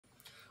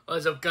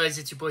What's up, guys?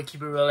 It's your boy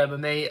Keep It Real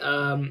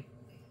MMA.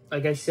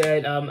 Like I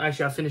said,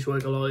 actually I finished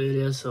work a lot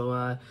earlier,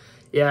 so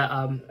yeah,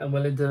 I'm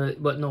willing to,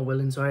 but not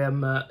willing, sorry,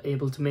 I'm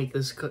able to make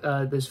this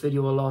this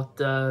video a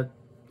lot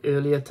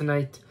earlier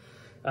tonight.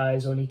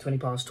 It's only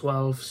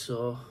 12:20,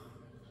 so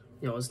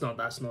you know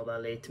that's not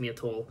that late to me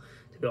at all.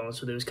 To be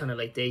honest with you, it was kind of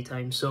like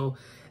daytime. So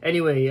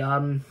anyway,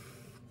 yeah,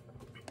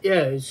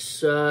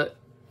 it's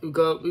we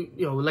got,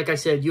 you know, like I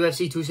said,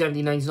 UFC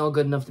 279 is not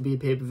good enough to be a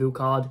pay-per-view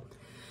card.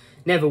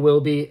 Never will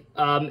be.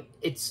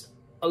 It's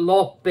a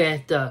lot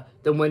better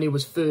than when it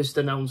was first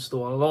announced,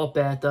 though. A lot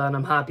better, and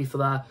I'm happy for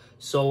that.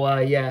 So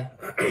yeah,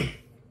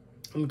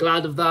 I'm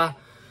glad of that.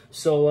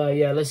 So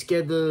yeah, let's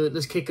kick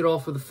it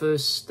off with the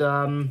first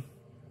fight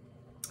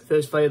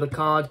of the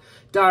card: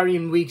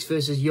 Darian Weeks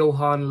versus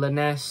Johan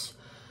Lainesse.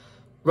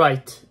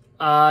 Right.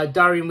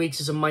 Darian Weeks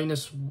is a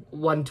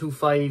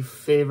 -125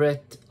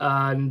 favourite,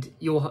 and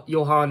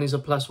Johan is a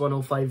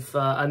 +105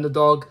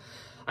 underdog.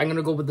 I'm going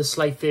to go with the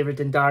slight favourite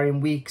in Darian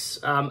Weeks.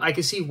 I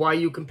can see why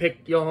you can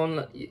pick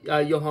Johan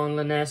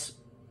Lainesse.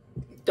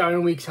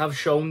 Darian Weeks have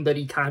shown that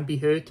he can be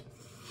hurt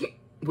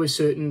with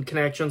certain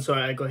connections.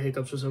 Sorry, I got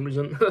hiccups for some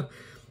reason.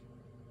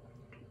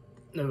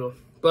 There we go.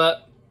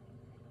 But,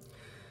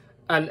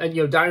 and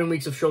you know, Darian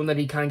Weeks have shown that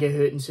he can get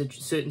hurt in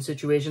certain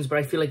situations, but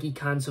I feel like he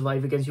can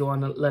survive against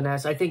Johan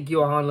Lainesse. I think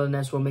Johan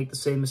Lainesse will make the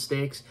same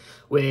mistakes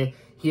where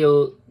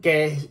he'll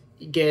get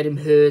him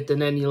hurt,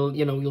 and then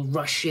he'll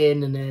rush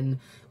in, and then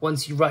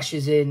once he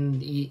rushes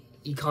in, he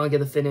can't get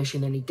the finish,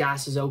 and then he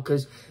gasses out,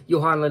 because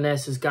Johan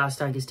Lainesse's gas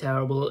tank is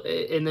terrible.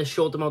 In the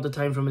short amount of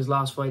time from his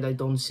last fight, I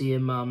don't see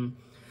him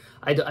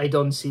I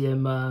don't see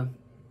him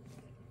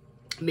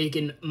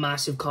making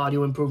massive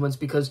cardio improvements,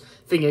 because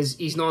thing is,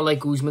 he's not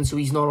like Usman, so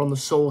he's not on the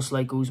sauce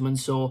like Usman,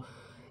 so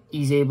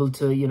he's able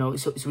to, you know,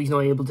 so he's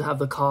not able to have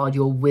the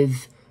cardio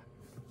with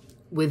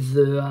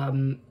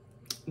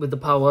the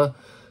power.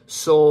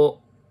 So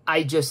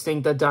I just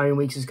think that Darian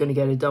Weeks is going to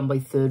get it done by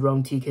third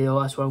round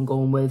TKO. That's what I'm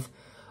going with.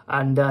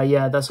 And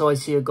yeah, that's how I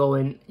see it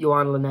going.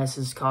 Johan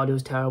Lainesse's cardio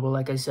is terrible,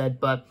 like I said,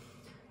 but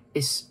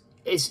it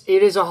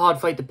is a hard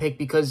fight to pick,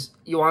 because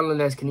Johan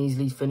Lainesse can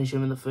easily finish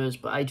him in the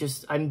first, but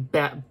I'm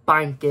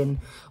banking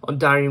on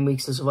Darian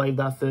Weeks to survive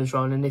that first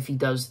round, and if he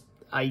does,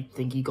 I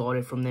think he got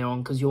it from there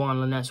on, because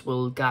Johan Lainesse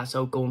will gas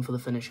out going for the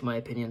finish, in my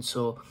opinion.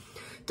 So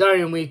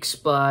Darian Weeks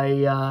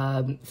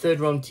by third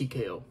round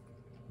TKO.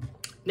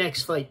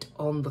 Next fight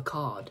on the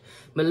card: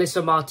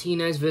 Melissa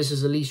Martinez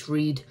versus Elise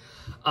Reed.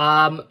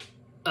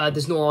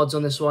 There's no odds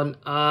on this one.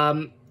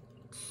 I'm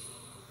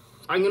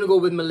going to go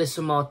with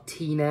Melissa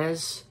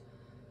Martinez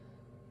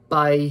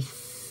by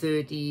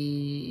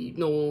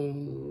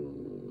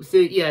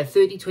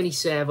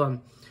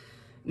 30-27.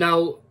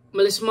 Now,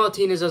 Melissa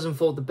Martinez hasn't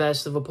fought the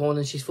best of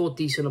opponents. She's fought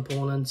decent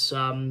opponents. You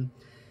know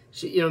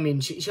what I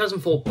mean? She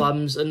hasn't fought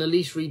bums, and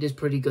Elise Reed is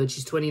pretty good.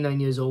 She's 29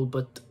 years old,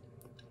 but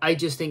I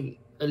just think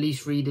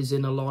Elise Reed is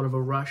in a lot of a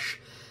rush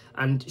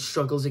and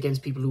struggles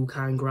against people who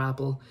can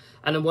grapple.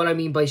 And what I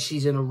mean by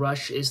she's in a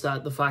rush is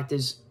that the fact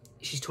is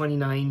she's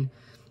 29.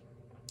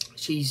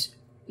 She's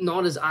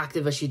not as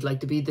active as she'd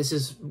like to be. This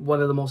is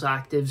one of the most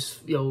active,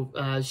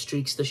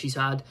 streaks that she's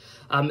had.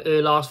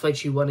 Her last fight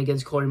she won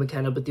against Corey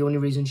McKenna, but the only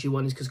reason she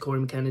won is because Corey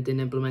McKenna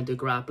didn't implement her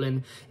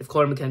grappling. If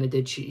Corey McKenna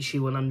did, she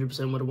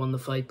 100% would have won the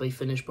fight by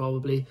finish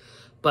probably.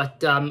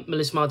 But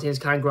Melissa Martinez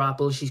can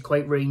grapple. She's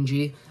quite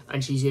rangy,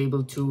 and she's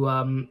able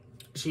to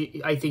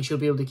I think she'll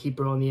be able to keep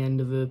her on the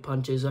end of her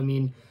punches. I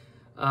mean,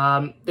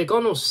 they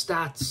got no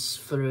stats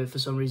for her for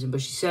some reason,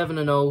 but she's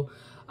 7-0.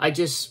 I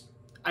just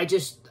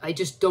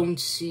don't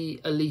see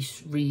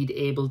Elise Reed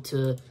able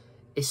to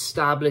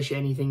establish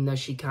anything that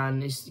she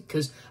can, is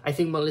because I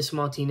think Melissa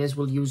Martinez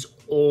will use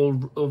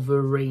all of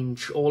her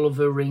range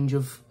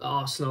of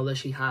arsenal that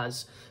she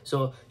has.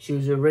 So she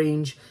uses her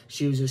range,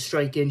 she uses her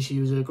striking, she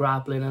uses her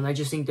grappling, and I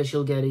just think that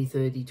she'll get a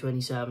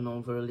 30-27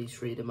 over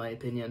Elise Reed, in my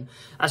opinion.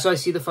 That's how I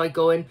see the fight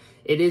going.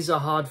 It is a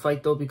hard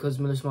fight though, because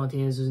Melissa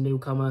Martinez is a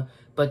newcomer,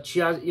 but she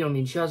has,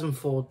 she hasn't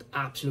fought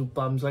absolute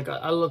bums. Like,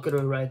 I'll look at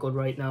her record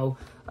right now.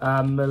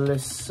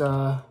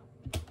 Melissa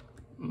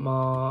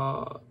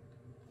Martinez.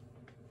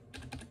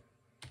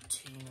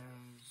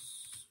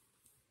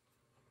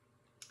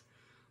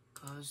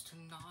 Cause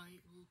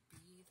tonight will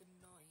be the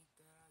night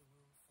that I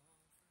will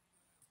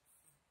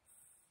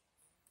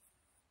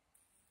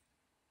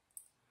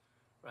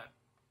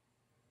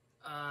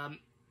fall.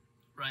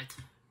 Right.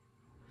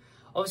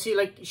 Obviously,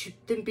 like, she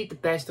didn't beat the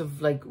best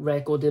of, like,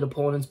 recorded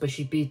opponents, but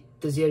she beat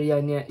Desiree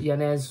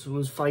Yanez, who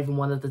was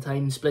 5-1 at the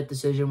time, split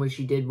decision, which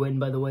she did win,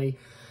 by the way.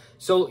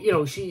 So, you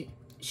know, she's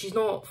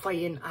not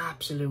fighting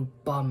absolute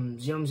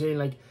bums, you know what I'm saying?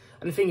 Like,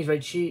 and the thing is,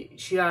 right, she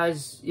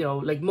has, you know,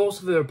 like,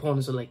 most of her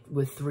opponents are, like,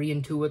 were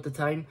 3-2 at the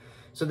time,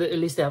 so that at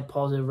least they have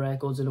positive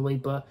records in a way.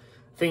 But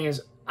the thing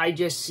is, I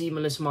just see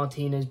Melissa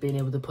Martinez being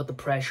able to put the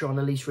pressure on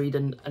Elise Reed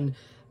and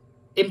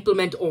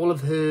implement all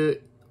of her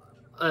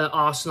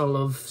arsenal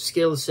of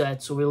skill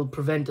sets, so we'll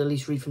prevent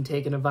Elise Reed from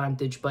taking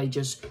advantage by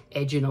just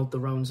edging out the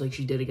rounds like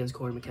she did against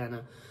Corey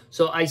McKenna.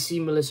 So I see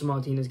Melissa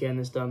Martinez getting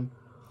this done.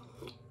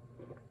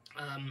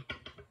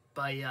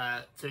 by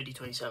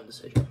 30-27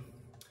 decision.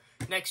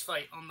 Next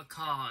fight on the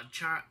card,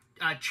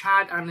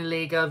 Chad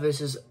Anilega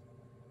versus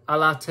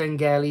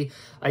Alatengeli.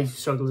 I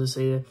struggle to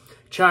say it.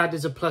 Chad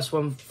is a plus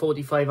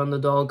 145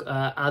 underdog.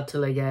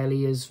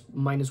 Alatengeli is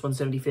minus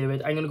 170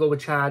 favorite. I'm going to go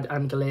with Chad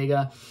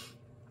Anilega.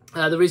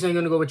 The reason I'm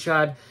going to go with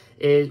Chad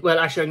is, well,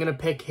 actually, I'm going to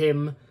pick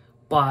him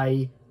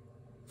by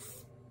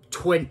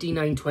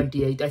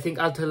 29-28. I think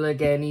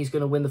Alatengeli is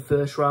going to win the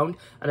first round,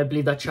 and I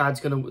believe that Chad's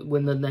going to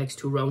win the next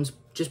 2 rounds,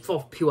 just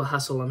for pure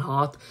hustle and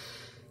heart.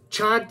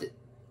 Chad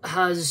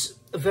has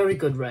a very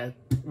good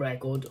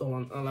record. Hold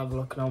on, I'll have a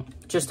look now,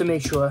 just to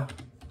make sure.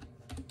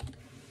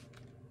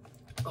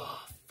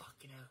 Oh,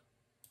 fucking hell.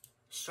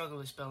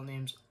 Struggle to spell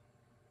names.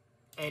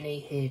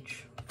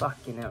 N-A-H.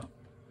 Fucking hell.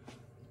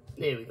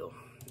 There we go.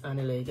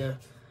 Anilega.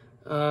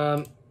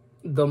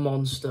 The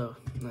monster.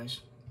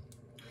 Nice.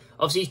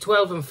 Obviously, he's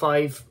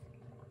 12-5.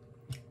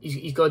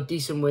 He's got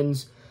decent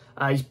wins.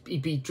 He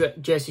beat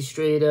Jesse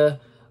Strader.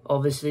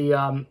 Obviously,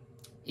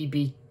 he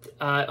beat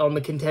on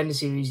the Contender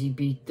Series. He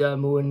beat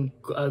Moen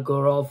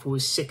Gorov, who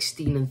was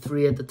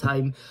 16-3 at the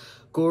time.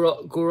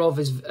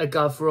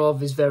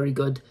 Gafarov is very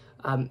good.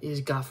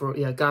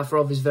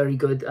 Gafarov is very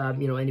good.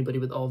 You know, anybody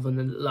with Ov in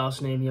the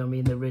last name, you know what I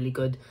mean, they're really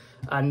good.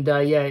 And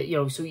yeah, you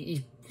know, so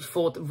he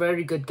fought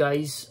very good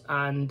guys,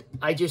 and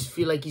I just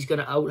feel like he's going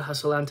to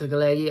out-hustle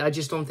Anilega. I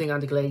just don't think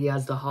Anilega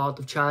has the heart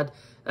of Chad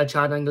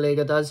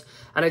Anilega does,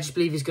 and I just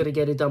believe he's going to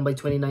get it done by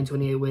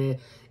 29-28, where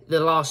the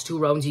last 2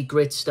 rounds he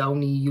grits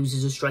down, he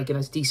uses a strike and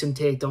has decent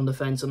takedown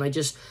defense, and I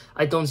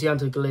don't see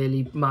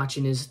Anilega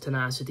matching his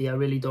tenacity. I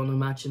really don't know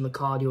matching the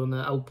cardio and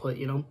the output,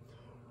 you know.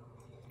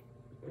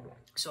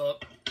 So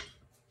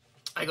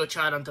I got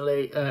Chad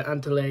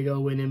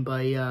Anilega winning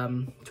by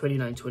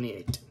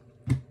 29-28.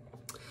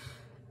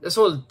 That's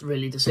all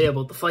really to say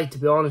about the fight, to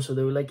be honest with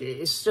you. Like,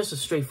 it's just a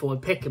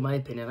straightforward pick, in my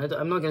opinion.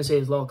 I'm not going to say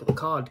his lock of the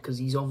card, because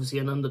he's obviously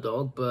an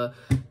underdog, but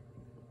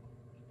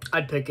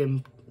I'd pick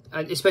him.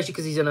 And especially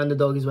because he's an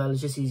underdog as well, it's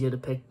just easier to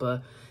pick.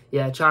 But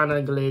yeah, Chad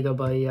Anilega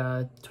by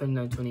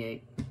 29-28.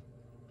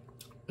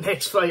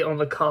 Next fight on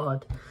the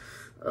card.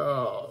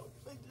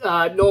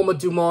 Norma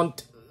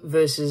Dumont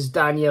versus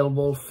Danielle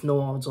Wolf.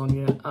 No odds on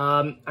you.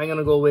 I'm going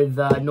to go with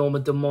Norma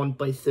Dumont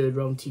by 3rd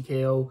round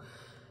TKO.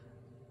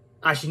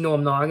 Actually, no,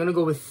 I'm not. I'm going to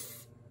go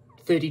with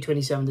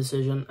 30-27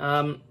 decision.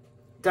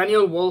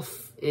 Danielle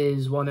Wolf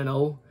is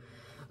 1-0.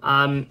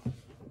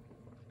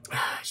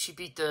 She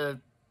beat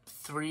the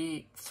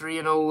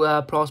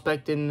 3-0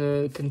 prospect in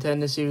the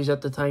Contender Series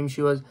at the time.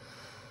 She was,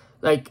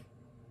 like,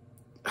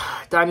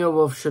 Danielle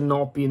Wolf should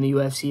not be in the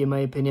UFC, in my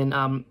opinion.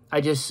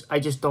 I just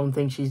don't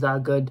think she's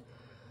that good.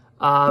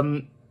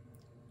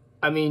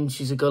 I mean,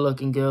 she's a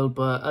good-looking girl,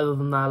 but other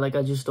than that, like,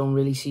 I just don't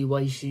really see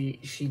why she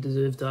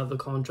deserves to have the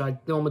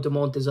contract. Norma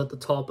Dumont is at the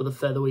top of the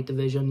featherweight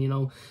division, you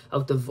know,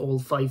 out of all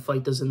 5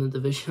 fighters in the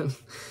division.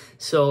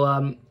 So,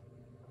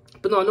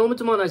 but no, Norma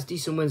Dumont has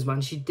decent wins,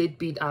 man. She did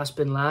beat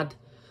Aspen Ladd.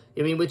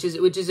 I mean, which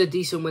is a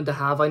decent win to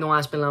have. I know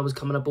Aspen Ladd was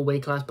coming up a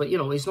weight class, but, you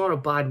know, it's not a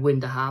bad win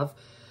to have.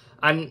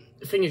 And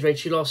the thing is, right,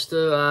 she lost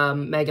to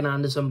Megan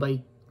Anderson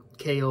by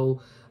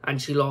KO,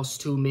 and she lost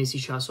to Macy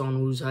Chasson,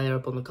 who's higher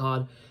up on the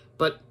card.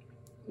 But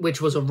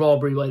which was a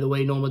robbery, by the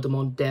way. Norma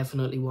Dumont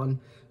definitely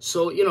won.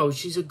 So, you know,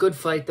 she's a good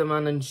fighter,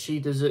 man, and she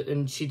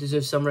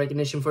deserves some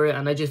recognition for it.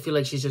 And I just feel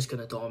like she's just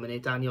going to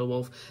dominate Danielle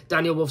Wolf.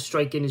 Danielle Wolf's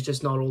striking is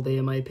just not all there,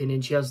 in my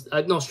opinion. She has,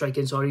 not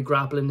striking, sorry,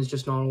 grappling is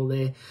just not all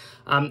there.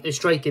 The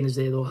striking is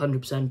there, though,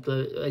 100%,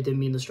 but I didn't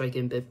mean the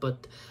striking bit.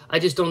 But I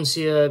just don't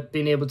see her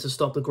being able to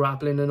stop the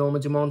grappling in Norma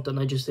Dumont, and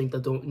I just think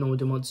that Norma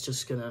Dumont's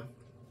just going to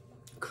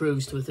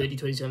cruise to a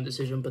 30-27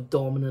 decision, but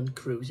dominant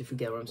cruise, if you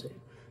get what I'm saying.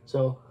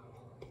 So,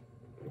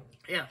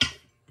 yeah.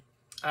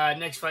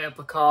 Next fight up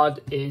the card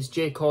is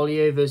Jay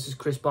Collier versus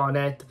Chris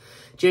Barnett.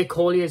 Jay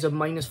Collier is a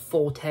minus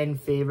 410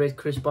 favourite.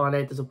 Chris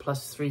Barnett is a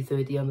plus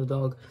 330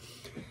 underdog.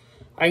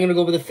 I'm going to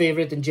go with the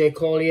favourite in Jay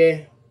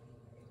Collier.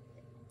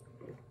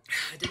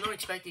 I did not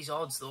expect these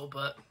odds though,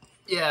 but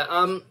yeah,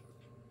 I'm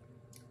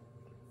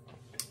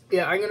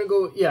gonna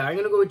go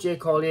with Jay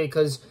Collier,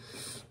 because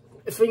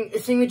the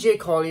thing with Jay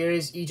Collier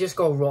is he just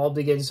got robbed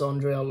against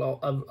Andre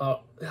Arlovski,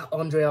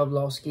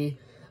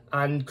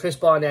 and Chris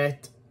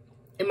Barnett.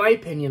 In my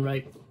opinion,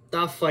 right,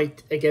 that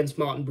fight against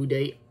Martin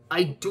Buday,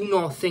 I do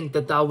not think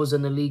that was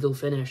an illegal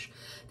finish.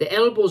 The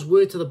elbows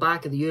were to the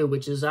back of the ear,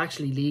 which is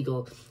actually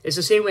legal. It's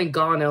the same when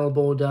Garn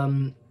elbowed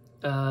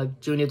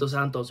Junior Dos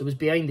Santos. It was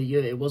behind the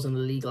ear. It wasn't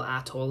illegal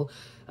at all.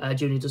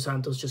 Junior Dos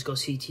Santos just got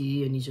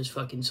CTE and he's just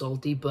fucking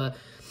salty. But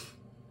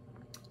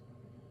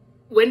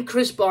when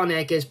Chris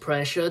Barnett gets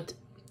pressured,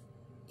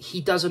 he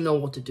doesn't know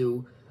what to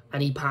do,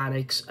 and he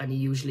panics, and he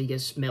usually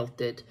gets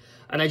melted.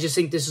 And I just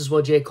think this is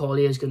what Jay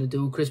Collier is going to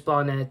do. Chris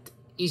Barnett,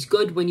 he's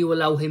good when you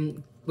allow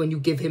him, when you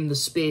give him the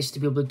space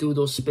to be able to do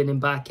those spinning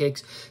back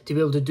kicks, to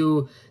be able to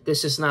do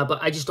this and that.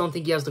 But I just don't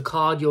think he has the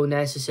cardio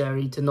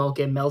necessary to not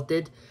get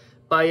melted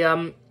by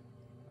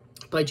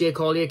Jay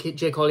Collier.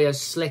 Jay Collier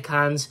has slick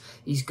hands.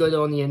 He's good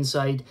on the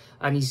inside,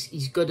 and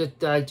he's good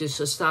at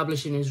just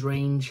establishing his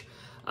range.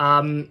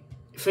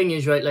 Thing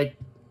is, right, like,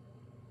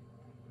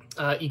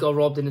 He got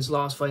robbed in his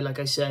last fight, like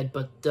I said.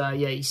 But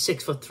yeah, he's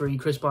 6'3".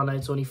 Chris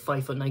Barnett's only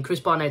 5'9". Chris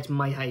Barnett's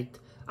my height.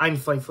 I'm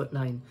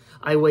 5'9".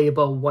 I weigh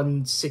about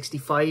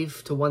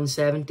 165 to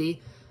 170. Do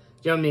you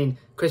know what I mean?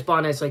 Chris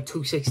Barnett's like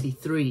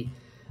 263.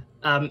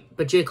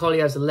 But Jake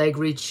Collier has the leg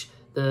reach,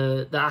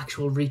 the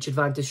actual reach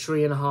advantage,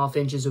 3.5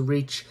 inches of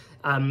reach.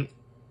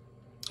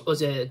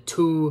 Was it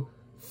 2,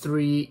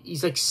 3?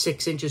 He's like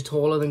 6 inches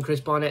taller than Chris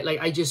Barnett. Like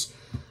I just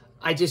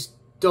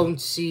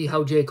don't see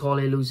how Jake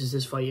Collier loses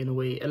this fight in a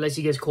way, unless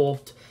he gets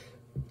caught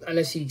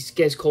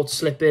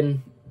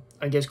slipping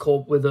and gets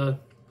caught with a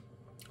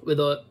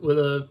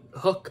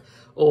hook,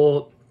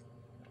 or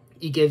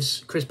he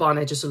gives Chris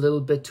Barnett just a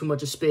little bit too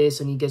much of space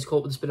and he gets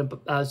caught with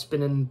a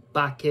spinning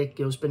back kick,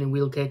 spinning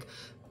wheel kick.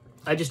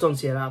 I just don't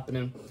see it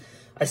happening.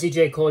 I see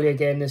Jake Collier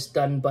getting this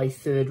done by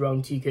 3rd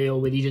round TKO,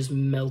 where he just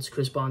melts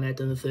Chris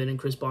Barnett in the 3rd, and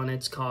Chris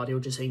Barnett's cardio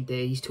just ain't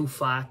there. He's too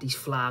fat, he's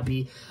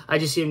flabby. I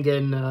just see him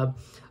getting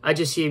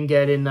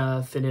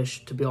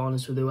finished, to be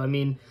honest with you. I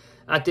mean,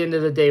 at the end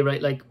of the day, right,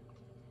 like,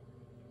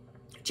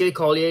 Jake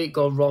Collier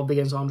got robbed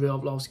against Andrei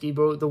Arlovski,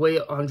 bro. The way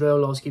Andrei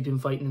Arlovski been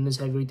fighting in this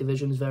heavyweight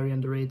division is very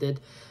underrated.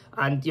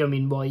 And, you know what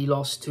I mean, he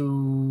lost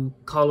to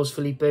Carlos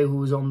Felipe, who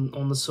was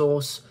on the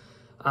sauce,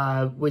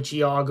 which he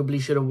arguably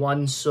should have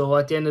won. So,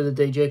 at the end of the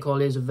day, Jake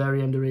Collier is a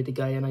very underrated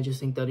guy, and I just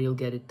think that he'll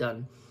get it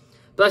done.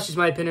 But that's just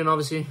my opinion,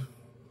 obviously.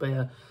 But,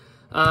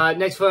 yeah.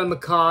 Next fight on the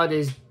card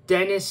is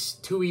Denis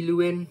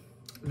Tuileuin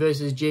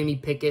versus Jamie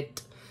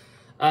Pickett.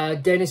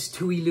 Denis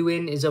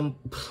Tuileuin is a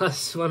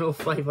plus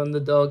 105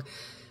 underdog.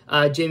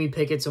 Jamie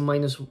Pickett's a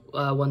minus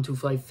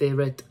 125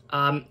 favourite.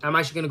 I'm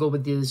actually going to go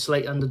with the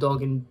slight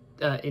underdog in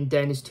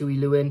Denis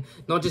Tuileuin.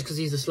 Not just because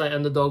he's the slight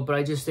underdog, but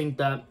I just think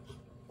that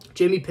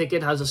Jamie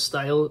Pickett has a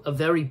style, a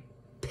very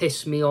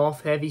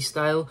piss-me-off heavy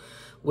style,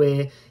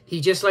 where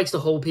he just likes to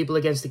hold people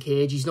against the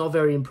cage. He's not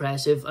very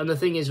impressive. And the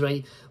thing is,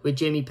 right, with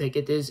Jamie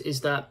Pickett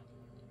is that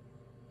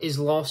his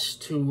loss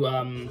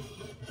to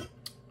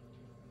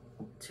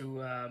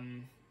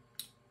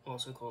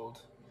what's it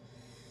called?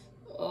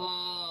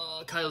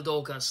 Kyle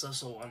Dorcas,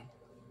 that's the one.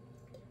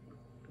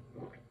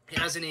 He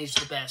hasn't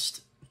aged the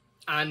best.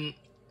 And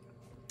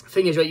the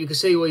thing is, right, you can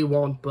say what you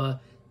want,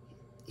 but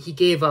he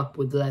gave up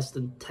with less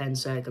than 10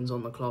 seconds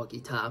on the clock. He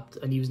tapped,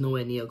 and he was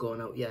nowhere near going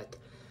out yet.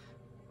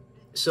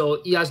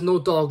 So he has no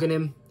dog in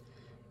him.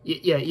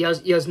 Yeah, he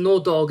has no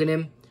dog in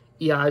him.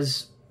 He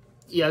has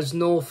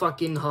no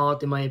fucking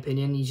heart, in my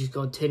opinion. He's just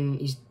got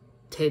he's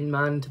tin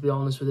man, to be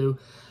honest with you.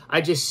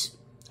 I just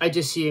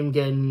see him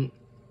getting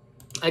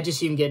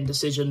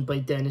decisioned by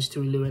Denis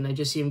Tuileuin. I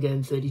just see him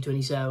getting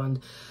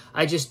 30-27.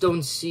 I just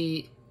don't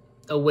see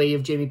a way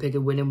of Jamie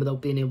Pickett winning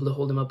without being able to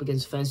hold him up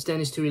against the fence.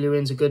 Denis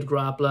Tuileuin's a good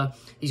grappler.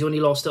 He's only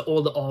lost to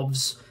all the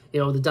OVs, the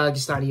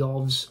Dagestani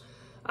OVs.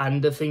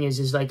 And the thing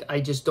is like, I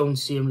just don't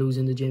see him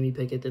losing to Jamie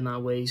Pickett in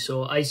that way.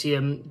 So I see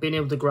him being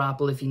able to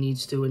grapple if he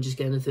needs to and just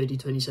getting a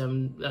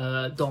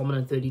 30-27,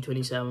 dominant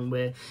 30-27,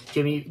 where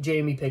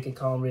Jamie Pickett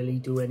can't really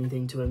do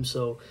anything to him.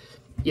 So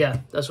yeah,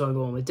 that's what I'm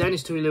going with.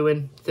 Denis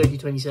Tuileuin,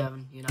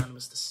 30-27,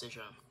 unanimous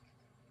decision.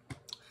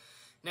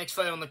 Next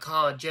fight on the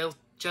card,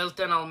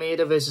 Jailton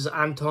Almeida versus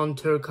Anton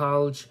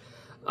Turkalj.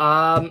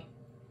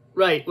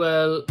 Right,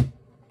 well,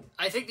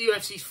 I think the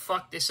UFC's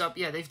fucked this up.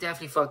 Yeah, they've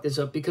definitely fucked this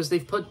up, because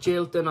they've put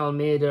Jailton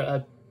Almeida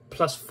at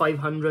plus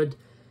 500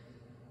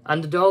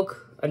 underdog,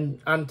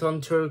 and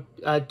Anton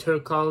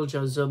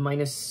Turkalj as a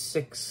minus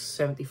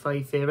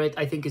 675 favourite.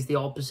 I think is the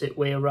opposite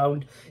way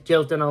around.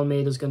 Jailton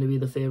Almeida is going to be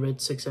the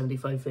favourite,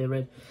 675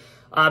 favourite.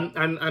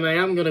 And I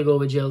am going to go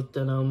with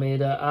Jailton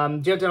Almeida.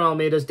 Jailton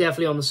Almeida is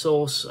definitely on the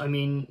sauce. I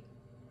mean,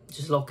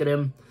 just look at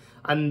him.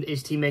 And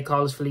his teammate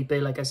Carlos Felipe,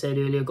 like I said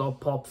earlier, got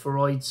popped for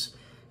roids.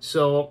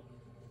 So,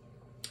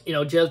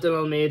 Jailton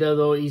Almeida,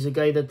 though, he's a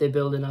guy that they're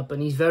building up,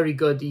 and he's very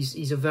good.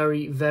 He's a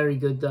very, very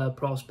good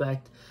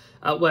prospect.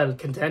 Well,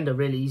 contender,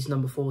 really. He's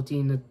number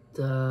 14 at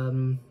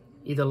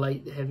either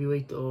light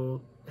heavyweight or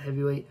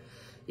heavyweight.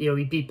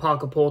 He beat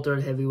Parker Porter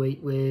at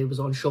heavyweight, where he was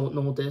on short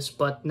notice,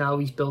 but now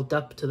he's built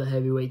up to the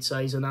heavyweight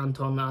size, and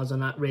Anton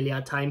hasn't really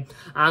had time.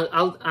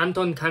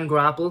 Anton can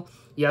grapple.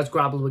 He has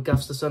grappled with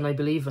Gustafsson, I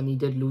believe, and he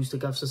did lose to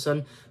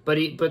Gustafsson. But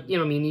he's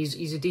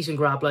a decent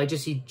grappler. I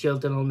just see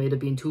Jailton Almeida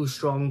being too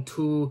strong,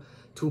 too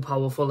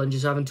powerful, and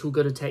just having too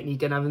good a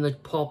technique and having the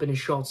pop in his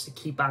shots to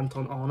keep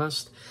Anton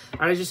honest.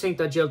 And I just think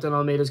that Jailton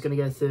Almeida is going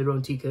to get a 3rd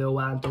round TKO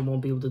where Anton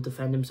won't be able to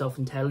defend himself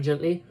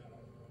intelligently.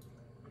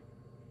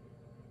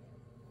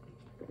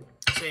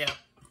 So yeah,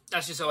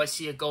 that's just how I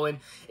see it going.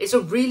 It's a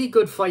really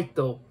good fight,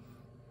 though.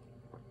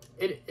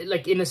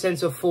 Like, in a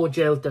sense of, for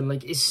Jailton,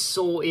 like, it's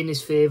so in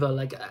his favour.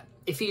 Like,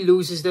 if he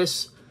loses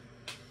this,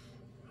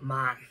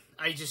 man,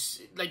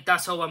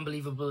 that's how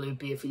unbelievable it would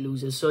be if he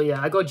loses. So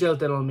yeah, I got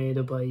Jailton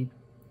Almeida by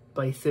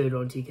 3rd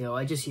round TKO.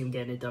 I just see him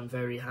getting it done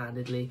very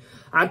handedly.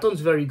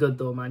 Anton's very good,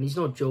 though, man. He's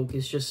no joke.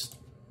 It's just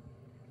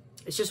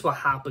what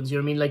happens. You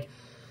know what I mean? Like,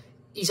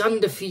 he's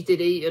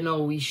undefeated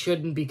 8-0. He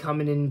shouldn't be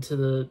coming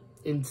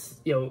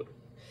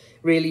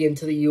really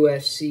into the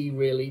UFC,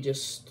 really,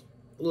 just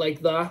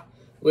like that.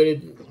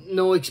 with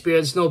no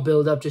experience, no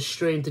build-up, just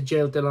straight into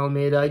Jailton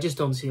Almeida. I just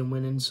don't see him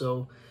winning,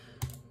 so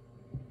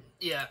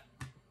yeah,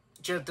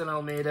 Jailton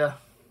Almeida,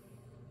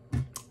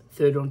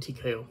 3rd round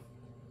TKO.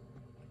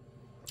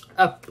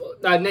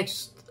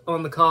 Next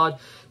on the card,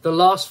 the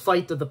last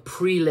fight of the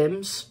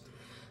prelims,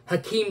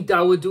 Hakeem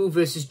Dawodu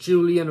versus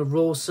Julian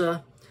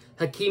Erosa.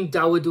 Hakeem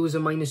Dawodu is a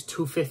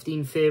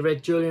 -215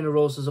 favourite. Julian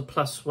Erosa is a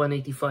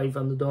 +185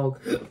 underdog.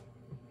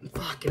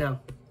 Fucking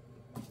hell.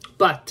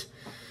 But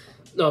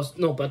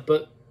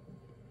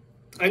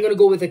I'm going to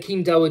go with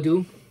Hakeem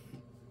Dawodu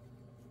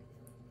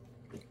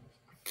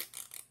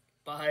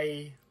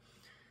by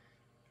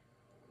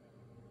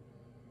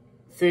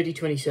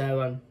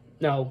 30-27.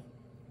 Now,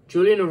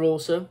 Julian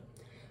Erosa,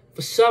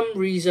 for some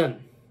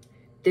reason,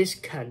 this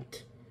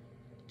cunt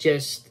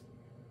just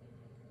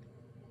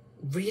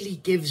really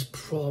gives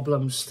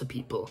problems to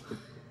people.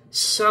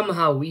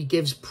 Somehow he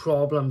gives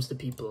problems to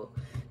people.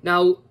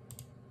 Now,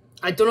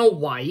 I don't know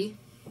why,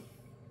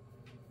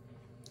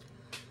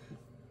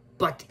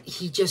 but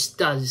he just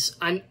does,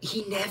 and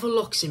he never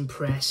looks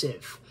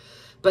impressive.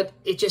 But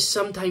it just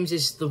sometimes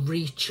is the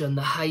reach and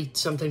the height.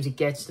 Sometimes it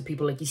gets to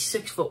people. Like, he's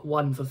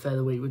 6'1" for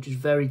featherweight, which is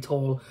very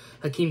tall.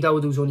 Hakeem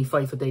Dawodu's only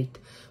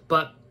 5'8".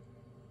 But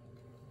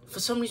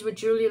for some reason with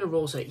Julian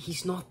Erosa,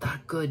 he's not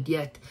that good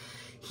yet.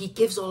 He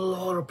gives a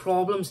lot of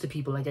problems to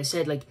people. Like I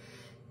said, like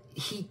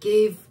he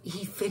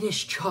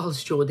finished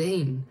Charles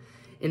Jourdain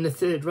in the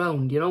 3rd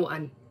round, you know,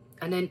 and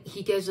then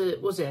he gets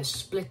a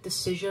split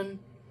decision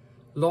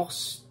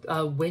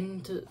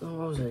win to,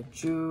 what was it,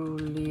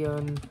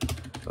 Julian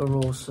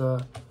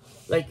Erosa,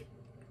 like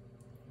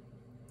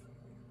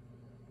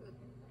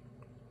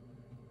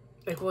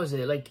what was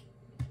it, like,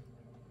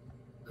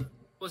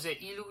 was it,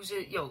 he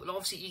loses,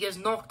 obviously he gets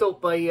knocked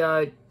out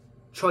by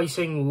Choi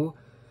Sing-woo,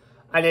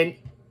 and then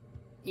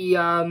he,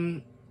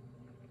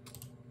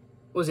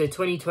 was it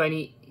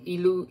 2020, he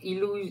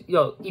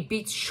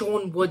beats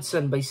Sean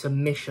Woodson by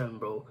submission,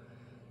 bro.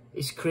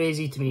 It's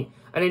crazy to me.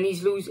 And then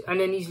he's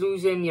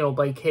losing, you know,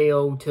 by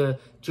KO to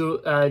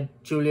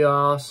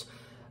Julius,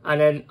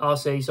 and then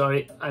Arce,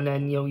 sorry, and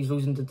then, you know, he's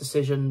losing the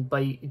decision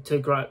to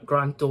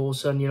Grant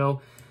Dawson, you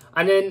know,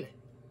 and then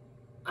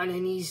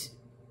he's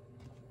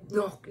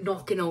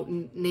knocking out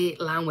Nate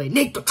Langway,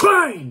 Nate the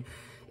Train,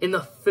 in the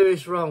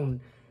 1st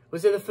round.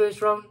 Was it the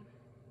 1st round?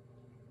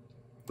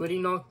 Where he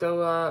knocked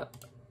out,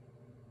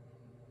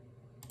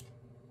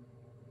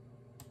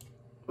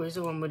 where's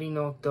the one where he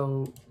knocked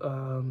out,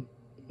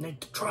 Nate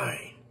the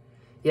Train?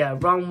 Yeah,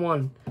 round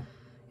 1.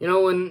 You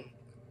know, and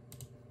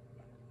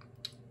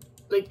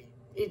like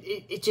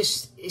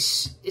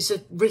it's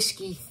a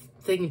risky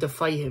thing to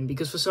fight him,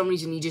 because for some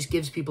reason he just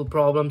gives people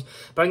problems.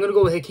 But I'm gonna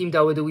go with Hakeem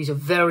Dawodu. He's a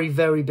very,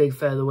 very big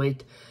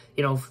featherweight,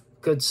 you know,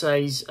 good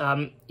size.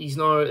 He's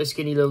not a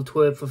skinny little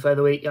twerp for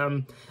featherweight.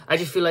 I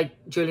just feel like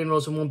Julian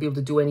Erosa won't be able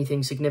to do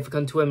anything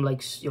significant to him,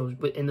 like, you know,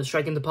 in the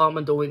striking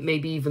department, or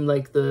maybe even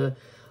like the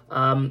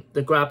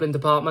grappling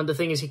department. The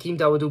thing is, Hakeem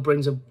Dawodu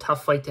brings a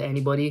tough fight to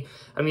anybody.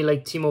 I mean,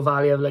 like Timo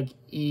Valiev, like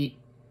he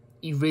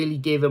really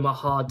gave him a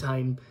hard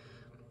time.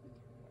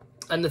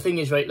 And the thing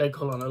is, right, like,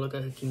 hold on, I look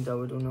at Hakeem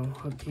Dawodu now.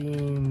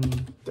 Hakeem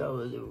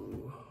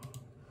Dawodu,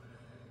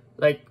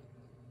 like,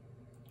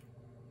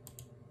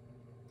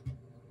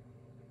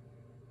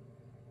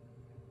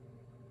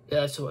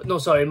 yeah, so, no,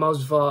 sorry,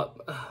 Movsar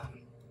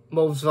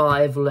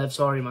Evlev,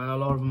 sorry, man, a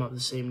lot of them have the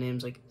same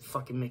names, like,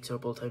 fucking mix it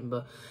up all the time,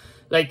 but,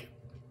 like,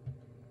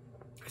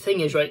 the thing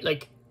is, right,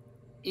 like,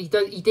 he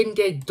didn't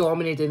get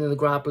dominated in the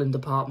grappling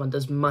department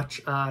as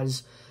much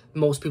as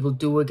most people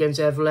do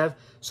against Evlev.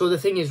 So the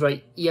thing is,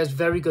 right, he has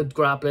very good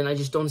grappling. I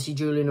just don't see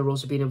Julian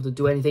Erosa being able to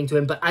do anything to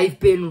him. But I've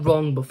been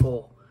wrong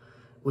before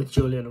with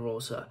Julian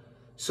Erosa.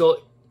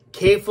 So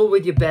careful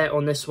with your bet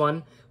on this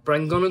one. But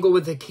I'm going to go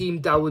with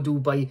Hakeem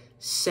Dawodu by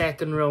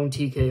 2nd round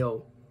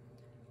TKO.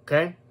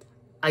 Okay?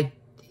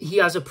 He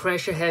has a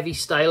pressure-heavy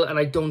style, and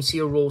I don't see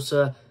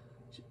Erosa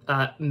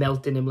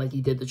melting him like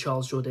he did the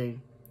Charles Jourdain.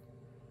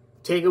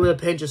 Take it with a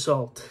pinch of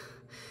salt.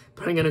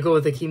 But I'm going to go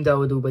with Hakeem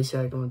Dawodu by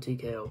 2nd round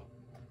TKO.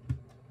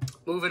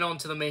 Moving on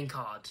to the main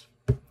card.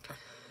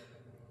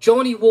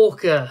 Johnny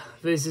Walker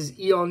versus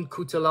Ion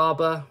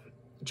Cutelaba.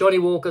 Johnny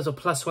Walker's a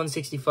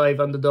 +165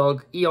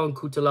 underdog. Ion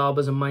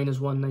Cutelaba's a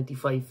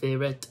 -195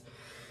 favourite.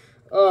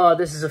 Oh,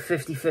 this is a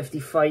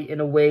 50-50 fight in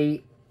a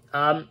way.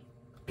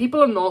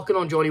 People are knocking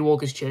on Johnny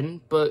Walker's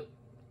chin, but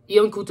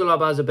Ion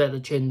Cutelaba has a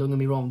better chin, don't get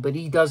me wrong. But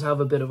he does have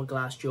a bit of a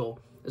glass jaw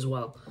as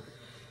well.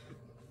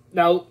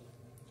 Now,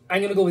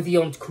 I'm going to go with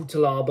Ion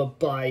Cutelaba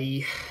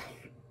by...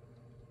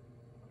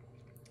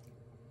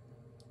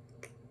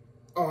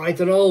 oh, I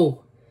don't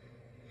know.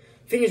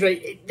 Thing is,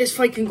 right, this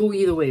fight can go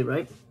either way,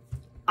 right?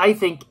 I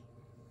think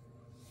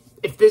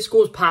if this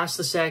goes past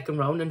the 2nd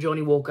round and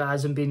Johnny Walker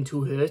hasn't been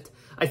too hurt,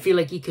 I feel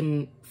like he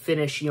can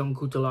finish Ion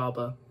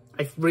Cutelaba.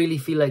 I really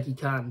feel like he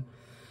can.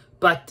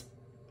 But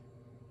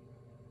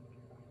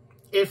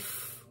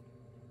if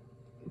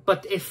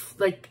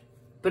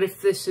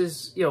this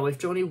is, you know, if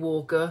Johnny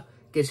Walker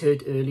gets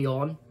hurt early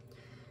on,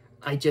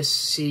 I just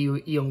see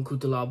Ion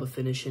Cutelaba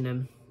finishing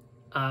him.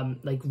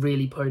 like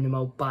really putting him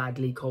out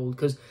badly cold,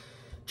 because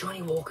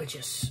Johnny Walker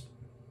just,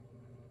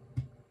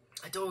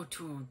 I don't know how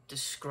to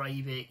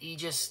describe it. He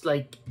just,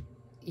 like,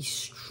 he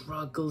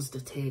struggles to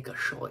take a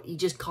shot. He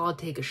just can't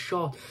take a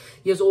shot.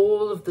 He has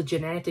all of the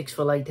genetics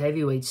for light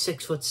heavyweight.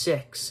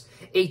 6'6",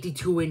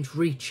 82-inch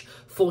reach,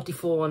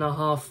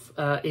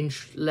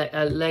 44.5-inch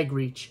leg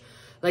reach.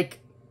 Like,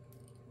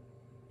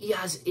 he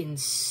has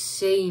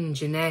insane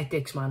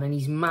genetics, man. And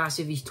he's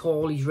massive, he's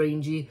tall, he's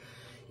rangy.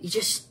 He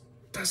just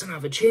doesn't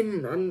have a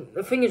chin. And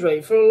the thing is,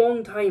 right, for a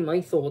long time,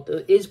 I thought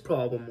that his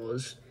problem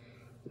was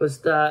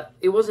that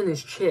it wasn't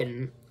his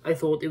chin. I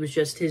thought it was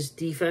just his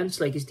defense.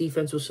 Like, his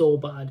defense was so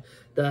bad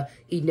that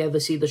he'd never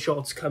see the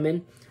shots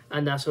coming,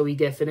 and that's how he'd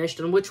get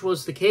finished, and which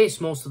was the case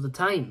most of the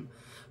time.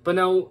 But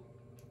now,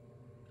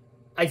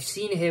 I've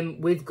seen him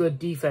with good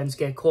defense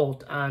get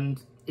caught,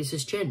 and it's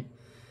his chin.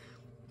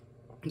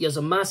 He has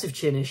a massive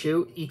chin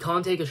issue. He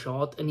can't take a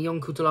shot, and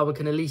Ion Cutelaba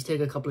can at least take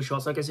a couple of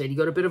shots. Like I said, he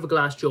got a bit of a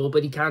glass jaw,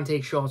 but he can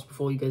take shots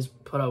before he gets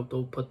put out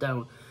or put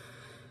down.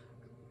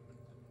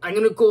 I'm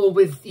going to go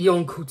with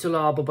Ion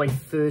Cutelaba by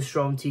first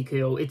round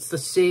TKO. It's the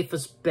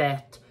safest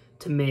bet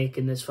to make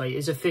in this fight.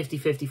 It's a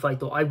 50-50 fight,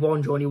 though. I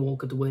want Johnny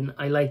Walker to win.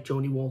 I like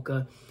Johnny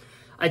Walker.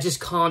 I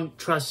just can't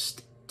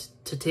trust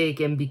to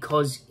take him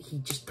because he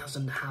just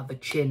doesn't have a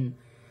chin.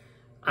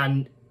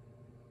 And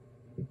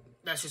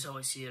that's just how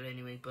I see it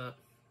anyway. But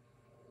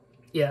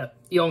yeah,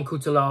 Ion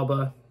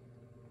Cutelaba,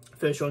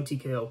 first round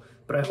TKO.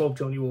 But I hope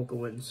Johnny Walker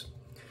wins.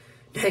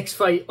 Next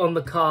fight on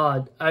the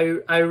card,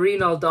 Irene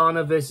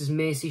Aldana versus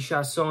Macy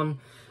Chiasson.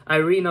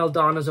 Irene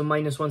Aldana's a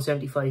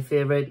 -175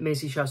 favourite.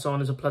 Macy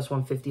Chiasson is a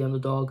 +150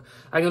 underdog.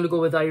 I'm going to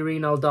go with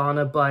Irene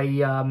Aldana by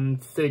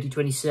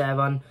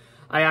 30-27.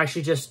 I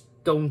actually just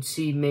don't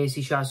see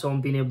Macy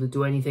Chiasson being able to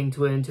do anything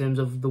to her in terms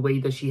of the way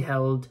that she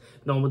held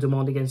Norma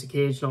Dumont against the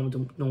cage.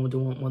 Norma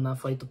Dumont won that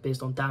fight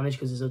based on damage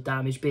because it's a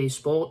damage-based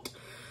sport.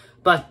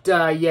 But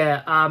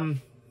yeah,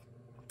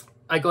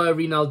 I got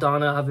Irene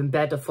Aldana having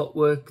better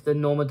footwork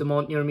than Norma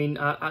Dumont. You know what I mean? You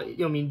know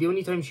what I mean? The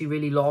only time she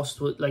really lost,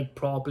 like,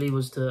 properly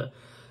was to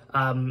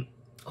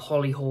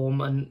Holly Holm.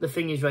 And the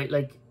thing is, right,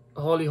 like,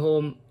 Holly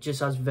Holm just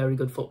has very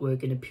good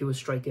footwork in a pure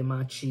striking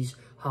match. She's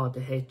hard to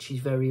hit. She's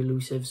very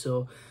elusive.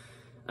 So,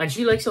 and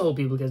she likes to hold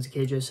people against the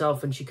cage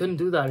herself, and she couldn't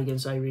do that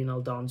against Irene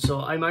Aldana. So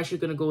I'm actually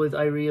going to go with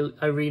Irene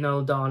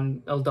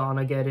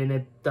Aldana getting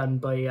it done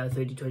by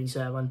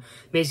 30-27.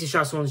 Macy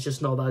Chiasson's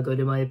just not that good,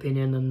 in my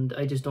opinion, and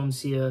I just don't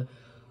see her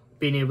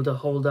being able to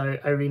hold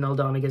Irene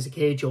Aldana against a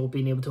cage or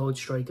being able to hold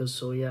strikers.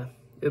 So yeah,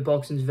 her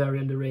boxing's very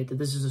underrated.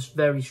 This is a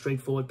very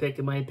straightforward pick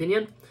in my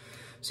opinion.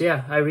 So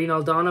yeah, Irene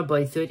Aldana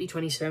by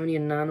 30-27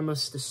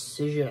 unanimous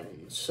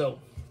decision. So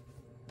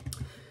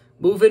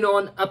moving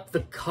on up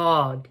the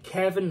card,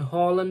 Kevin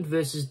Holland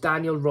versus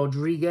Daniel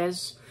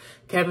Rodriguez.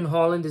 Kevin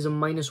Holland is a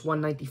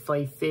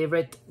 -195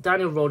 favourite.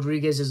 Daniel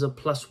Rodriguez is a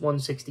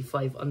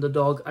 +165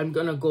 underdog. I'm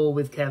going to go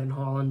with Kevin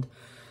Holland.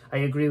 I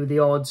agree with the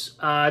odds.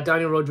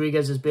 Daniel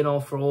Rodriguez has been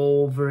off for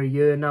over a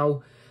year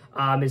now.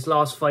 His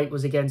last fight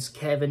was against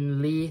Kevin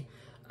Lee,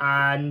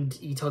 and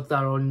he took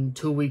that on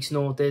 2 weeks'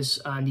 notice,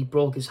 and he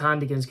broke his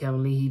hand against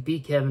Kevin Lee. He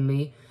beat Kevin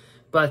Lee.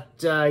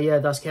 But yeah,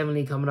 that's Kevin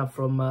Lee coming up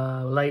from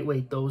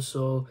lightweight, though.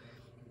 So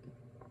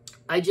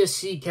I just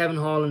see Kevin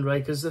Holland,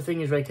 right? Because the thing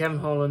is, right, Kevin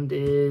Holland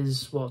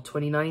is, what,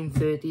 29,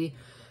 30?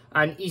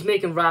 And he's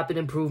making rapid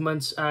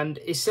improvements. And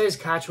it says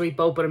catchweight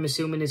bout, but I'm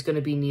assuming it's going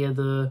to be near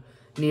the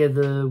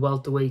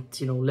welterweight,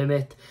 you know,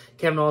 limit.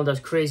 Kevin Holland has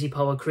crazy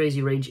power,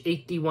 crazy range,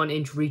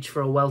 81-inch reach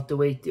for a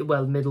welterweight,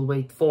 well,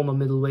 middleweight, former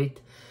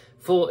middleweight.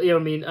 You know what I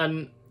mean?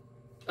 And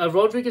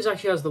Rodriguez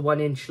actually has the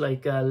 1-inch,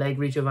 like, leg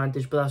reach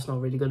advantage, but that's not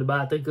really going to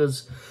matter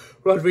because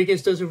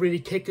Rodriguez doesn't really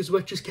kick as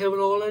much as Kevin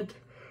Holland.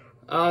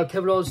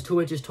 Kevin Holland's 2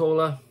 inches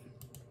taller.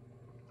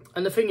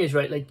 And the thing is,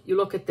 right, like, you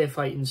look at their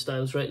fighting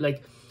styles, right,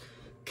 like,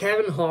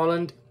 Kevin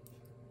Holland,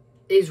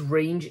 his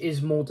range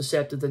is more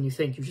deceptive than you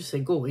think. You just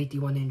think, oh,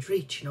 81-inch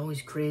reach, you know,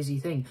 his crazy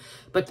thing.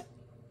 But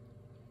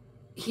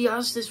he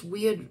has this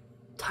weird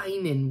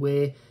timing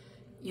where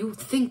you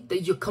think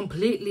that you're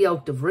completely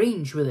out of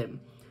range with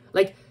him.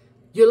 Like,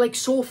 you're, like,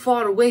 so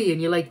far away,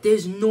 and you're like,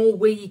 there's no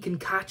way you can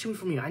catch him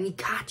from you. And he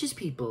catches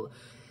people.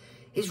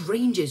 His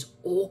range is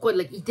awkward.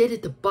 Like, he did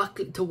it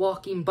to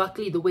Joaquin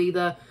Buckley, the way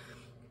that,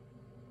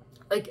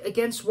 like,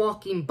 against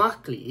Joaquin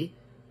Buckley,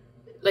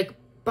 like,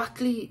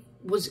 Buckley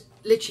was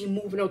literally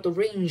moving out the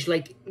range,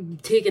 like,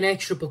 taking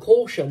extra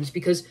precautions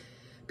because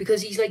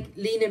he's, like,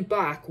 leaning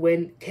back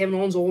when Kevin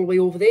Holland's all the way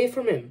over there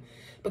from him.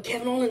 But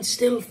Kevin Holland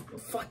still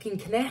fucking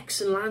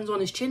connects and lands on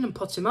his chin and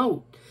puts him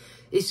out.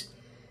 His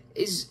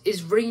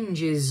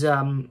range is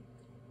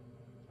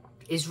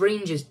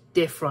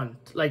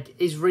different. Like,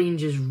 his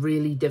range is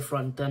really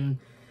different, and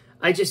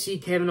I just see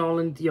Kevin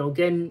Holland, you know,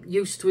 getting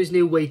used to his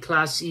new weight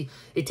class.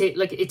 It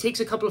takes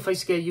a couple of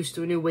fights to get used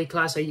to a new weight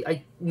class.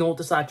 I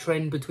noticed that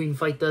trend between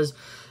fighters,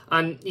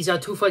 and he's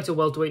had 2 fights at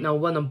welterweight now,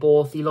 won them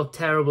both. He looked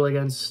terrible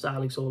against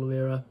Alex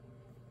Oliveira.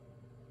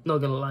 Not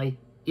gonna lie,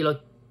 he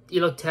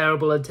looked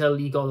terrible until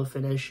he got the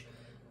finish.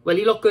 Well,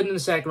 he looked good in the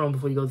second round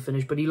before he got the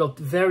finish, but he looked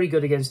very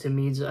good against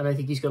Chimaev, and I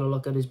think he's going to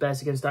look at his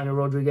best against Daniel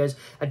Rodriguez.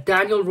 A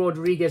Daniel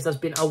Rodriguez that's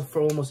been out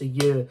for almost a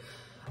year.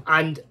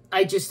 And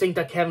I just think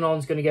that Kevin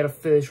Holland's going to get a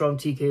first-round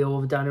TKO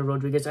over Daniel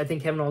Rodriguez. I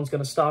think Kevin Holland's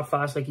going to start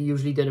fast like he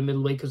usually did at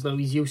middleweight, because now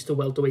he's used to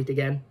welterweight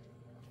again.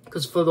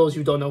 Because for those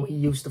who don't know, he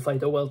used to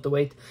fight at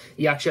welterweight.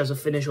 He actually has a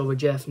finish over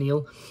Jeff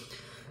Neal.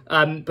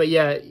 But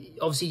yeah,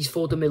 obviously he's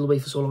fought at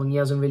middleweight for so long. He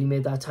hasn't really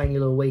made that tiny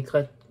little weight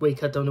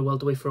cut down to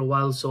welterweight for a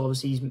while. So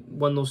obviously he's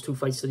won those 2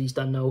 fights that he's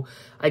done now.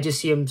 I just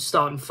see him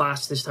starting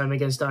fast this time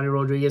against Daniel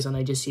Rodriguez, and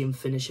I just see him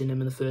finishing him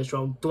in the first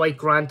round. Dwight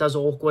Grant has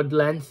awkward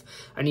length,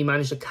 and he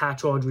managed to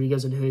catch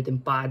Rodriguez and hurt him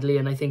badly.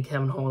 And I think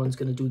Kevin Holland's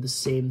going to do the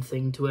same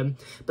thing to him,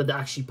 but they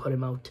actually put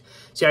him out.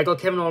 So yeah, I got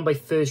Kevin Holland by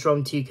first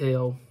round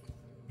TKO.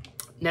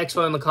 Next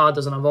fight on the card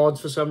doesn't have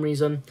odds for some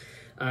reason.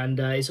 And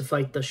it's a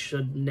fight that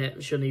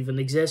shouldn't even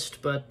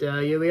exist. But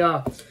here we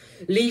are.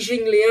 Li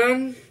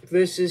Jingliang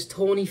versus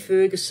Tony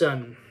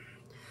Ferguson.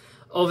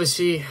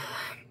 Obviously,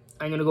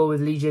 I'm going to go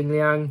with Li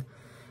Jingliang.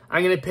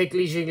 I'm going to pick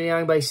Li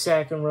Jingliang by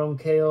second round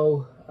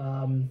KO.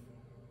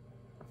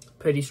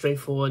 Pretty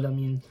straightforward. I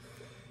mean,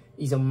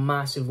 he's a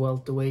massive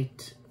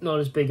welterweight. Not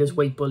as big as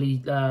weight bully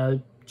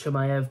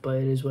Chimaev, but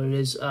it is what it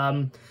is.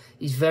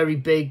 He's very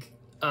big.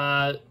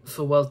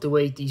 For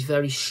welterweight, he's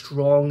very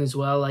strong as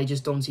well. I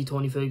just don't see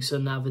Tony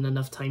Ferguson having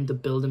enough time to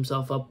build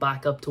himself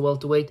back up to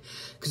welterweight.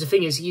 Because the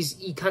thing is,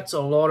 he cuts a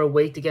lot of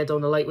weight to get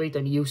down to lightweight,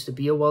 and he used to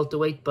be a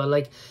welterweight. But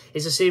like,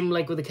 it's the same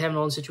like with the Kevin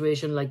Holland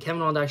situation. Like,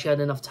 Kevin Holland actually had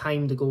enough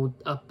time to go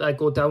up,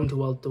 go down to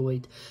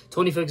welterweight.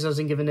 Tony Ferguson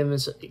hasn't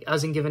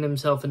given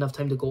himself enough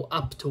time to go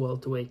up to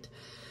welterweight.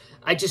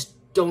 I just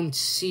don't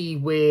see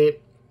where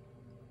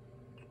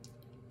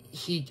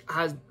he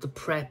has the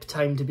prep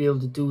time to be able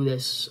to do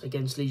this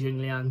against Li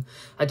Jingliang.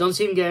 I don't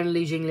see him getting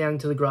Li Jingliang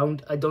to the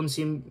ground. I don't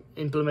see him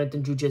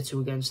implementing jiu-jitsu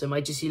against him.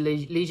 I just see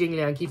Li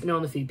Jingliang keeping it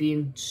on the feet,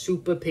 being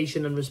super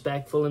patient and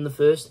respectful in the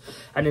first,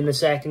 and in the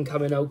second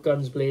coming out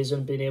guns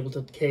blazing, being able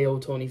to KO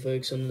Tony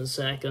Ferguson in the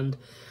second.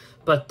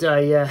 But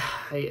yeah,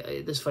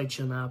 this fight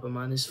shouldn't happen,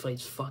 man. This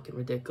fight's fucking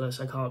ridiculous.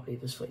 I can't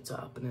believe this fight's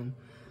happening.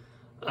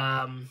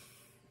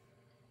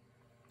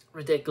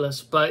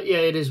 Ridiculous. But yeah,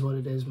 it is what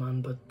it is,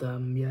 man. But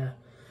yeah.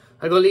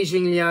 I got Li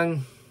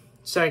Jingliang,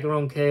 second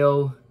round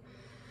KO.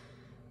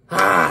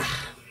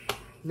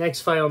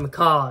 Next fight on the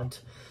card.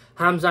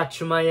 Khamzat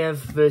Chimaev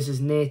versus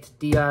Nate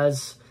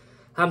Diaz.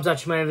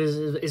 Khamzat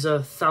Chimaev is a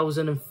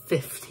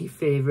 1,050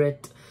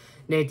 favourite.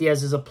 Nate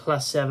Diaz is a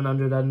plus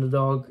 700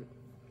 underdog.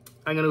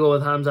 I'm going to go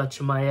with Khamzat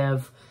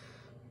Chimaev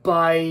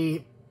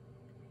by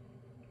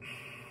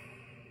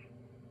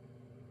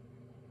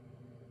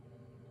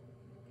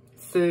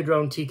third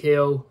round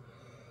TKO.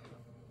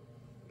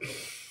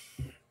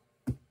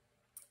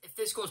 If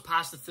this goes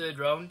past the third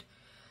round,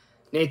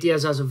 Nate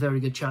Diaz has a very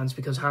good chance,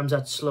 because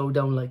Khamzat slowed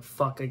down like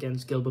fuck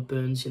against Gilbert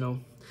Burns. You know,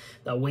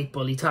 that weight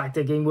bully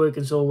tactic ain't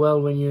working so well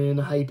when you're in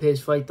a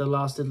high-paced fight that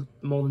lasted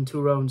more than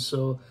 2 rounds.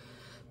 So,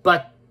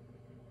 but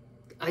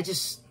I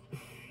just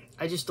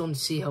don't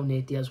see how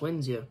Nate Diaz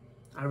wins here.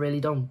 I really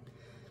don't.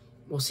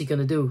 What's he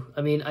gonna do?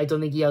 I mean, I don't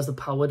think he has the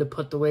power to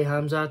put away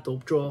Khamzat or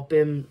drop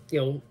him.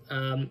 You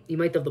know, he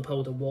might have the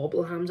power to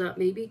wobble Khamzat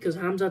maybe, because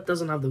Khamzat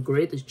doesn't have the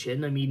greatest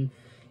chin. I mean,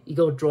 he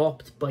got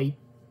dropped by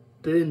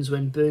Burns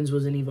when Burns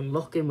wasn't even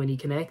looking when he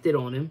connected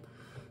on him.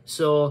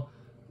 So,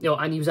 you know,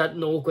 and he was at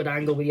an awkward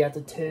angle where he had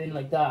to turn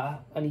like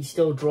that, and he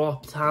still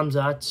dropped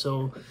Khamzat.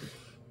 So,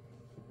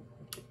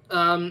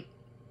 I'm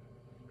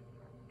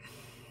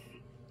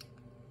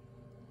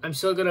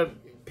still gonna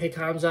pick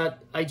Khamzat.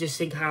 I just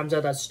think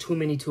Khamzat has too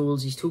many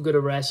tools. He's too good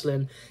at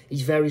wrestling.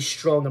 He's very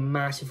strong and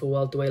massive for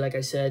welterweight, like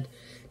I said.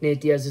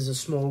 Nate Diaz is a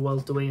small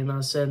welterweight in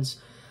that sense.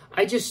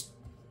 I just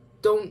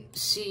don't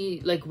see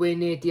like where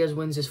Nate Diaz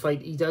wins this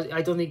fight.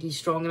 I don't think he's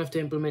strong enough to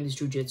implement his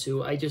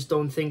jiu-jitsu. I just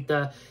don't think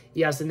that he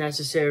has the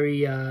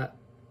necessary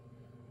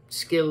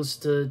skills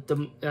to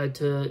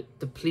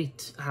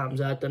deplete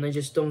Khamzat, and I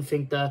just don't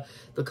think that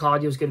the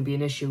cardio is going to be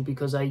an issue,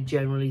 because I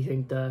generally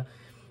think that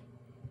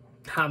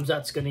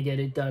Khamzat's going to get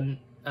it done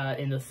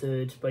in the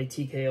third by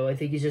TKO. I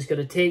think he's just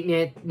going to take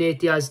Nate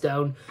Diaz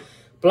down,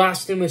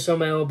 blast him with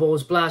some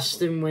elbows,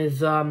 blast him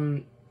with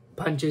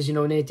punches. You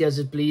know, Nate Diaz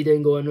is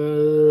bleeding, going,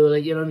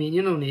 like, you know what I mean?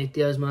 You know Nate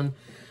Diaz, man.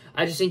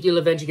 I just think he'll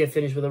eventually get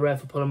finished with a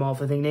ref or pull him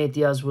off. I think Nate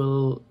Diaz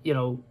will, you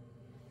know,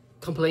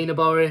 complain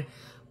about it,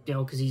 you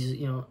know, because he's,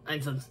 you know,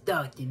 I'm from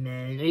Stockton,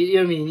 man. You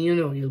know what I mean? You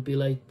know what he'll be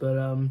like.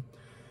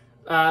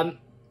 But,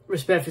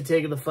 respect for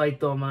taking the fight,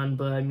 though, man.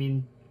 But, I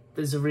mean,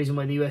 there's a reason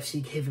why the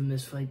UFC gave him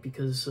this fight,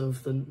 because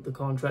of the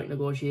contract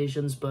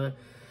negotiations. But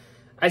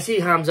I see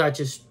Khamzat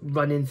just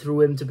running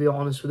through him, to be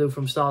honest with you,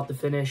 from start to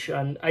finish.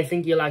 And I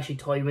think he'll actually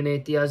toy with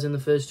Nate Diaz in the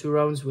first 2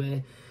 rounds,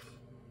 where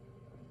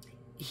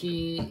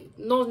he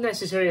not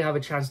necessarily have a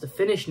chance to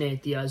finish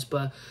Nate Diaz,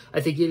 but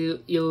I think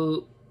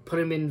he'll put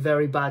him in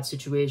very bad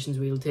situations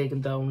where he'll take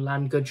him down,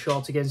 land good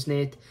shots against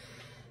Nate.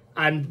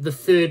 And the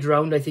third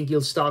round, I think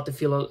he'll start to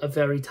feel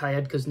very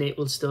tired, because Nate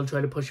will still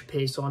try to push a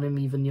pace on him,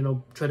 even, you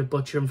know, try to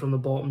butcher him from the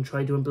bottom,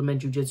 try to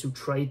implement jiu-jitsu,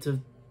 try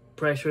to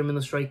pressure him in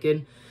the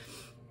striking.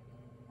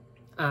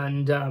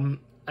 and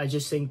I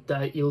just think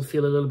that you'll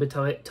feel a little bit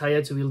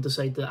tired, so you'll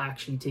decide to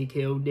actually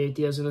TKO Nate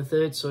Diaz in the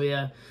third. So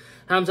yeah,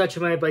 Hamzat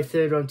Chimaev by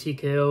third round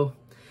TKO.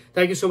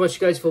 Thank you so much,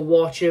 guys, for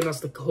watching. That's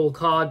the whole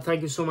card.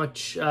 Thank you so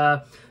much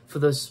for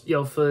this,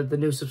 for the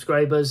new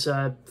subscribers,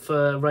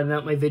 for running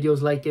out my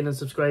videos, liking and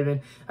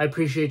subscribing. I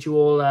appreciate you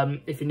all.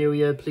 If you're new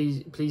here,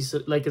 please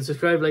like and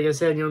subscribe. Like I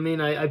said, you know what I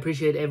mean. I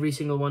appreciate every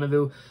single one of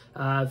you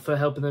for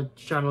helping the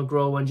channel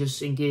grow and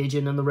just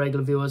engaging on the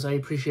regular viewers. I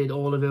appreciate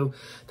all of you.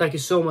 Thank you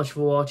so much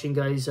for watching,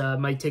 guys.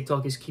 My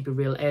TikTok is Keep It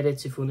Real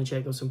Edits. If you want to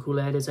check out some cool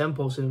edits, I haven't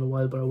posted in a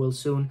while, but I will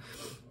soon.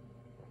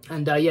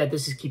 And yeah,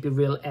 this is Keep It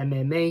Real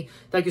MMA.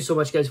 Thank you so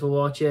much, guys, for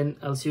watching.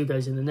 I'll see you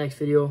guys in the next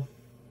video.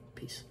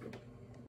 Peace.